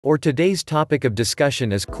or today's topic of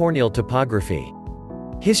discussion is corneal topography.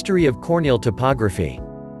 History of corneal topography.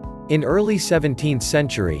 In early 17th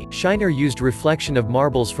century, Scheiner used reflection of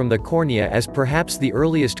marbles from the cornea as perhaps the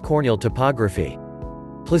earliest corneal topography.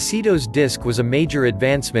 Placido's disc was a major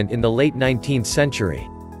advancement in the late 19th century.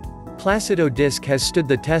 Placido disc has stood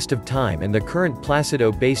the test of time, and the current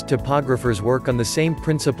Placido-based topographers work on the same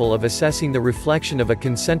principle of assessing the reflection of a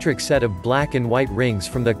concentric set of black and white rings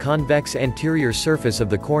from the convex anterior surface of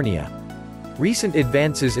the cornea. Recent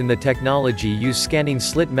advances in the technology use scanning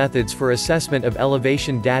slit methods for assessment of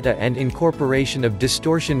elevation data and incorporation of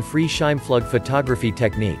distortion-free Scheimpflug photography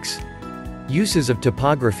techniques. Uses of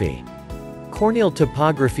topography. Corneal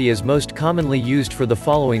topography is most commonly used for the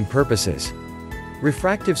following purposes.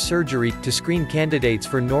 Refractive surgery, to screen candidates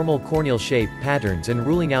for normal corneal shape patterns and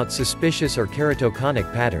ruling out suspicious or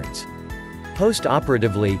keratoconic patterns.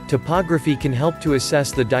 Post-operatively, topography can help to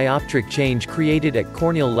assess the dioptric change created at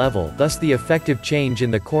corneal level, thus the effective change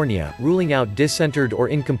in the cornea, ruling out discentered or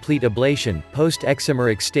incomplete ablation,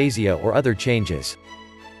 post-excimer ectasia or other changes.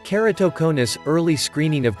 Keratoconus, early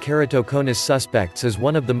screening of keratoconus suspects is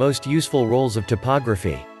one of the most useful roles of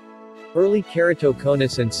topography. Early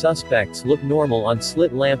keratoconus and suspects look normal on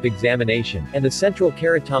slit lamp examination, and the central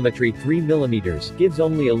keratometry 3 mm gives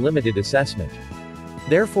only a limited assessment.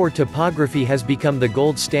 Therefore, topography has become the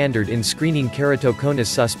gold standard in screening keratoconus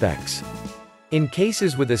suspects. In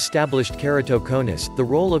cases with established keratoconus, the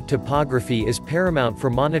role of topography is paramount for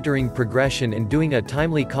monitoring progression and doing a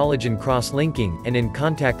timely collagen cross-linking, and in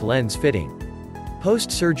contact lens fitting.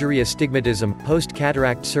 Post-surgery astigmatism,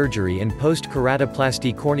 post-cataract surgery and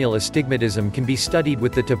post-keratoplasty corneal astigmatism can be studied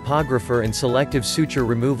with the topographer, and selective suture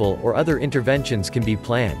removal or other interventions can be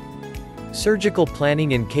planned. Surgical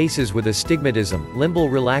planning in cases with astigmatism,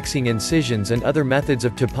 limbal relaxing incisions and other methods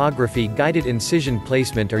of topography-guided incision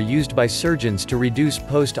placement are used by surgeons to reduce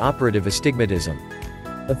post-operative astigmatism.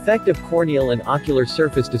 Effect of corneal and ocular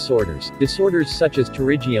surface disorders. Disorders such as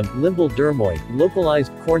pterygium, limbal dermoid,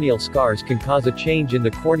 localized corneal scars can cause a change in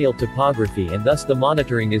the corneal topography, and thus the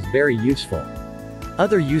monitoring is very useful.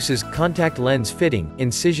 Other uses: contact lens fitting,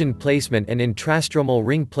 incision placement and intrastromal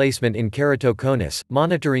ring placement in keratoconus,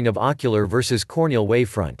 monitoring of ocular versus corneal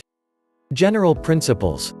wavefront. General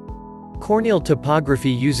principles. Corneal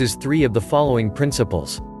topography uses three of the following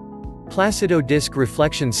principles. Placido Disc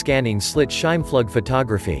Reflection scanning slit Scheimpflug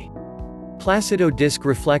photography. Placido Disc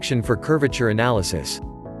Reflection for curvature analysis.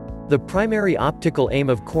 The primary optical aim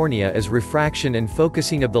of cornea is refraction and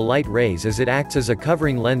focusing of the light rays, as it acts as a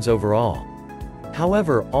covering lens overall.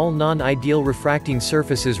 However, all non-ideal refracting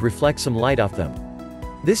surfaces reflect some light off them.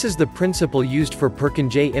 This is the principle used for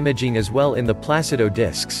Purkinje imaging as well in the Placido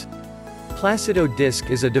discs. Placido disc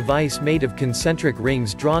is a device made of concentric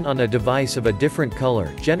rings drawn on a device of a different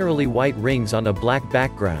color, generally white rings on a black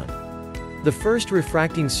background. The first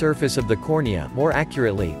refracting surface of the cornea, more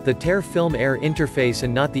accurately, the tear film air interface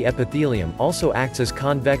and not the epithelium, also acts as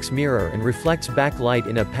convex mirror and reflects back light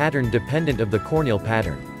in a pattern dependent of the corneal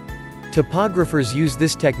pattern. Topographers use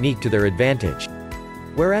this technique to their advantage.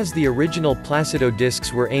 Whereas the original Placido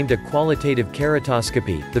discs were aimed at qualitative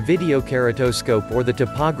keratoscopy, the videokeratoscope or the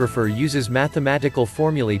topographer uses mathematical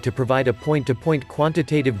formulae to provide a point-to-point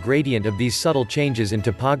quantitative gradient of these subtle changes in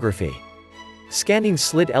topography. Scanning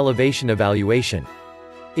slit elevation evaluation.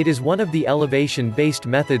 It is one of the elevation-based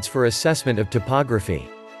methods for assessment of topography.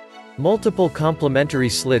 Multiple complementary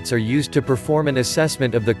slits are used to perform an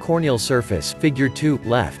assessment of the corneal surface, figure 2,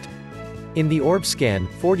 left. In the orb scan,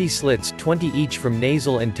 40 slits, 20 each from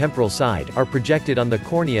nasal and temporal side, are projected on the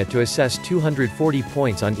cornea to assess 240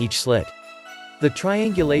 points on each slit. The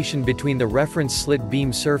triangulation between the reference slit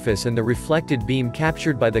beam surface and the reflected beam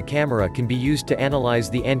captured by the camera can be used to analyze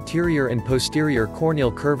the anterior and posterior corneal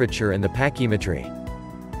curvature and the pachymetry.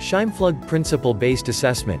 Scheimpflug principle-based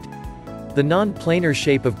assessment. The non-planar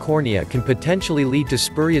shape of cornea can potentially lead to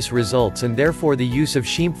spurious results, and therefore the use of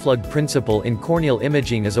Scheimpflug principle in corneal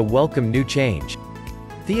imaging is a welcome new change.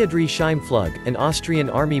 Theodor Scheimpflug, an Austrian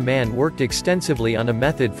army man, worked extensively on a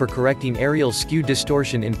method for correcting areal skew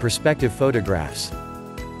distortion in perspective photographs.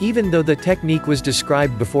 Even though the technique was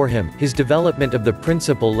described before him, his development of the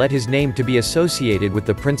principle led his name to be associated with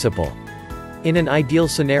the principle. In an ideal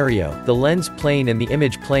scenario, the lens plane and the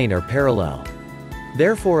image plane are parallel.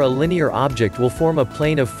 Therefore, a linear object will form a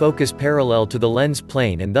plane of focus parallel to the lens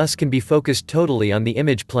plane and thus can be focused totally on the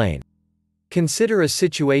image plane. Consider a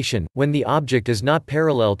situation when the object is not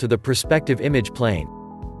parallel to the perspective image plane.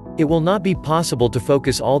 It will not be possible to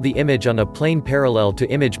focus all the image on a plane parallel to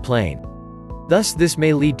image plane. Thus this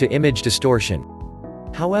may lead to image distortion.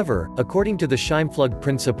 However, according to the Scheimpflug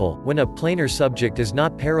principle, when a planar subject is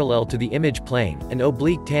not parallel to the image plane, an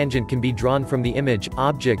oblique tangent can be drawn from the image,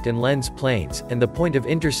 object and lens planes, and the point of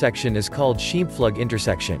intersection is called Scheimpflug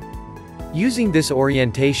intersection. Using this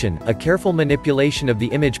orientation, a careful manipulation of the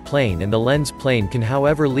image plane and the lens plane can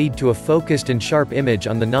however lead to a focused and sharp image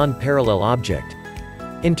on the non-parallel object.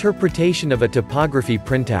 Interpretation of a topography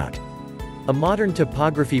printout. A modern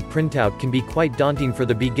topography printout can be quite daunting for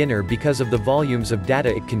the beginner because of the volumes of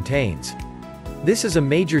data it contains. This is a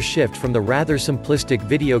major shift from the rather simplistic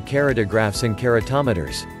video keratographs and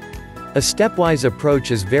keratometers. A stepwise approach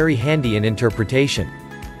is very handy in interpretation.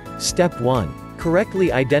 Step 1.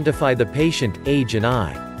 Correctly identify the patient, age and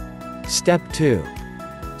eye. Step 2.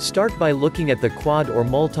 Start by looking at the quad or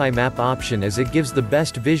multi-map option as it gives the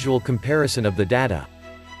best visual comparison of the data.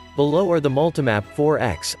 Below are the multimap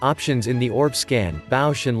 4x options in the orb scan,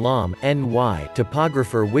 Bausch and Lomb, NY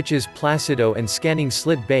topographer which is Placido and scanning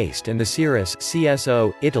slit based, and the Cirrus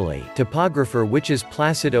CSO, Italy topographer which is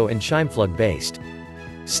Placido and Scheimpflug based.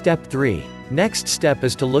 Step 3. Next step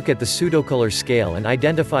is to look at the pseudocolor scale and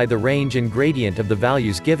identify the range and gradient of the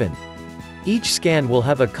values given. Each scan will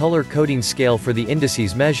have a color coding scale for the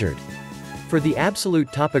indices measured. For the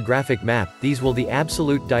absolute topographic map, these will the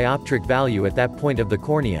absolute dioptric value at that point of the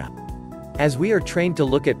cornea. As we are trained to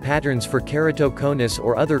look at patterns for keratoconus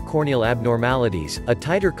or other corneal abnormalities, a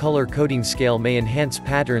tighter color coding scale may enhance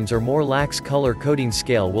patterns or more lax color coding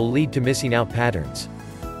scale will lead to missing out patterns.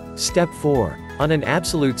 Step 4. On an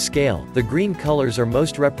absolute scale, the green colors are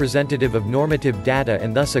most representative of normative data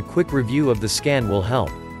and thus a quick review of the scan will help.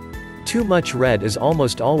 Too much red is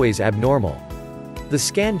almost always abnormal. The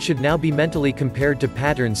scan should now be mentally compared to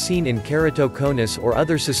patterns seen in keratoconus or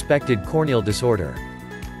other suspected corneal disorder.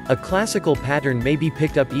 A classical pattern may be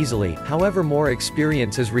picked up easily, however more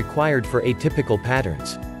experience is required for atypical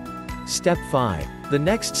patterns. Step 5. The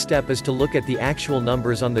next step is to look at the actual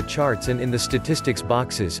numbers on the charts and in the statistics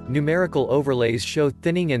boxes. Numerical overlays show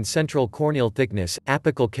thinning and central corneal thickness,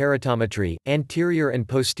 apical keratometry, anterior and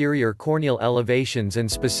posterior corneal elevations and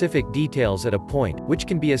specific details at a point, which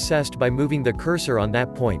can be assessed by moving the cursor on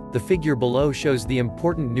that point. The figure below shows the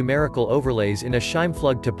important numerical overlays in a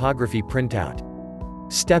Scheimpflug topography printout.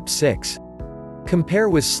 Step 6. Compare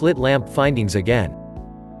with slit lamp findings again.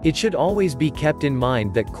 It should always be kept in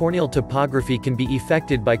mind that corneal topography can be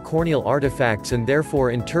affected by corneal artifacts and therefore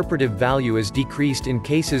interpretive value is decreased in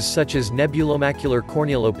cases such as nebulomacular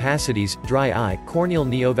corneal opacities, dry eye, corneal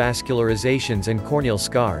neovascularizations and corneal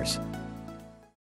scars.